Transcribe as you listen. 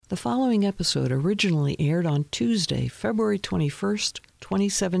The following episode originally aired on Tuesday, February 21st,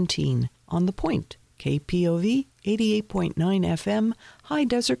 2017, on The Point, KPOV 88.9 FM, High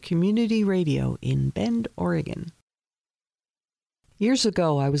Desert Community Radio in Bend, Oregon. Years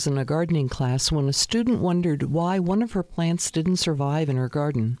ago, I was in a gardening class when a student wondered why one of her plants didn't survive in her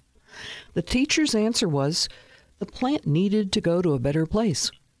garden. The teacher's answer was, the plant needed to go to a better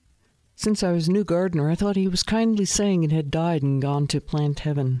place. Since I was a new gardener, I thought he was kindly saying it had died and gone to plant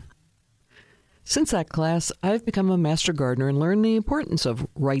heaven. Since that class, I've become a master gardener and learned the importance of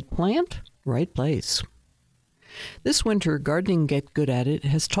right plant, right place. This winter, Gardening Get Good At It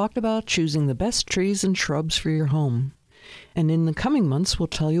has talked about choosing the best trees and shrubs for your home. And in the coming months, we'll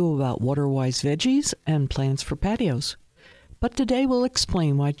tell you about water-wise veggies and plants for patios. But today we'll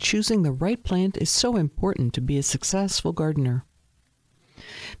explain why choosing the right plant is so important to be a successful gardener.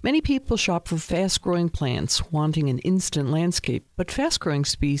 Many people shop for fast-growing plants, wanting an instant landscape, but fast-growing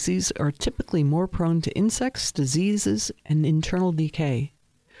species are typically more prone to insects, diseases, and internal decay.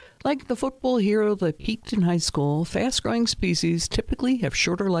 Like the football hero that peaked in high school, fast-growing species typically have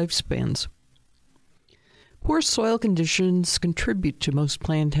shorter lifespans. Poor soil conditions contribute to most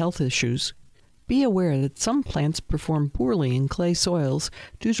plant health issues. Be aware that some plants perform poorly in clay soils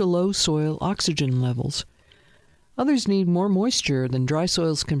due to low soil oxygen levels. Others need more moisture than dry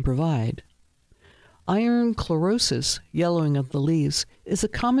soils can provide. Iron chlorosis, yellowing of the leaves, is a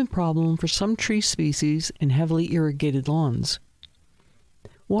common problem for some tree species in heavily irrigated lawns.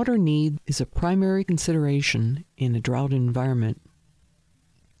 Water need is a primary consideration in a drought environment.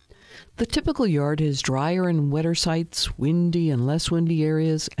 The typical yard has drier and wetter sites, windy and less windy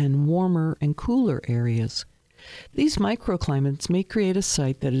areas, and warmer and cooler areas. These microclimates may create a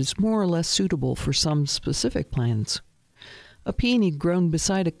site that is more or less suitable for some specific plants. A peony grown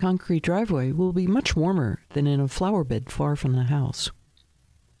beside a concrete driveway will be much warmer than in a flower bed far from the house.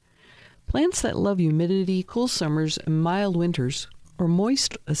 Plants that love humidity, cool summers, and mild winters, or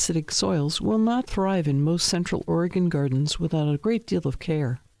moist, acidic soils will not thrive in most Central Oregon gardens without a great deal of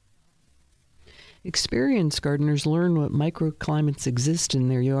care. Experienced gardeners learn what microclimates exist in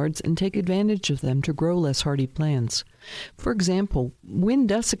their yards and take advantage of them to grow less hardy plants. For example, wind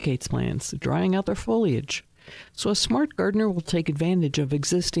desiccates plants, drying out their foliage. So a smart gardener will take advantage of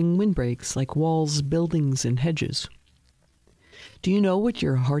existing windbreaks like walls, buildings, and hedges. Do you know what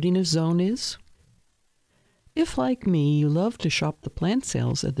your hardiness zone is? If, like me, you love to shop the plant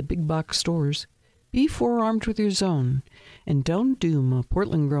sales at the big box stores, be forearmed with your zone, and don't doom a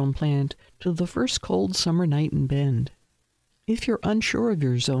Portland-grown plant to the first cold summer night in Bend. If you're unsure of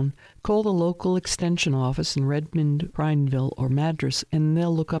your zone, call the local extension office in Redmond, Prineville, or Madras, and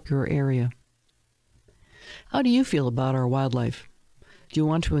they'll look up your area. How do you feel about our wildlife? Do you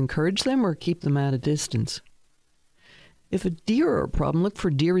want to encourage them or keep them at a distance? If a deer are a problem, look for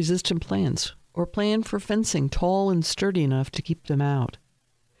deer-resistant plants, or plan for fencing tall and sturdy enough to keep them out.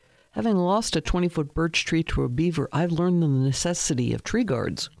 Having lost a 20-foot birch tree to a beaver, I've learned the necessity of tree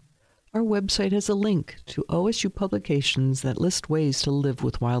guards. Our website has a link to OSU publications that list ways to live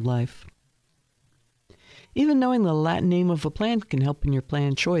with wildlife. Even knowing the Latin name of a plant can help in your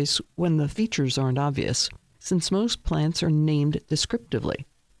plant choice when the features aren't obvious, since most plants are named descriptively.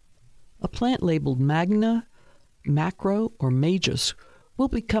 A plant labeled magna, macro, or majus will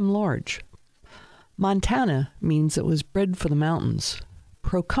become large. Montana means it was bred for the mountains.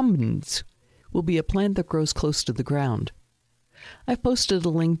 Procumbens will be a plant that grows close to the ground. I've posted a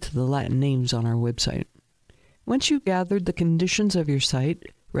link to the Latin names on our website. Once you've gathered the conditions of your site,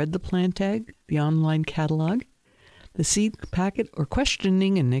 read the plant tag, the online catalog, the seed packet, or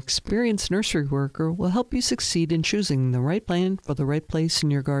questioning an experienced nursery worker will help you succeed in choosing the right plant for the right place in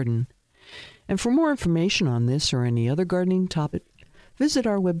your garden. And for more information on this or any other gardening topic, visit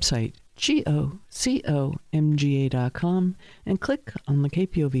our website, gocomga.com, and click on the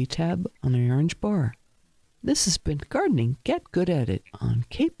KPOV tab on the orange bar. This has been Gardening Get Good At It on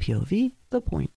KPOV The Point.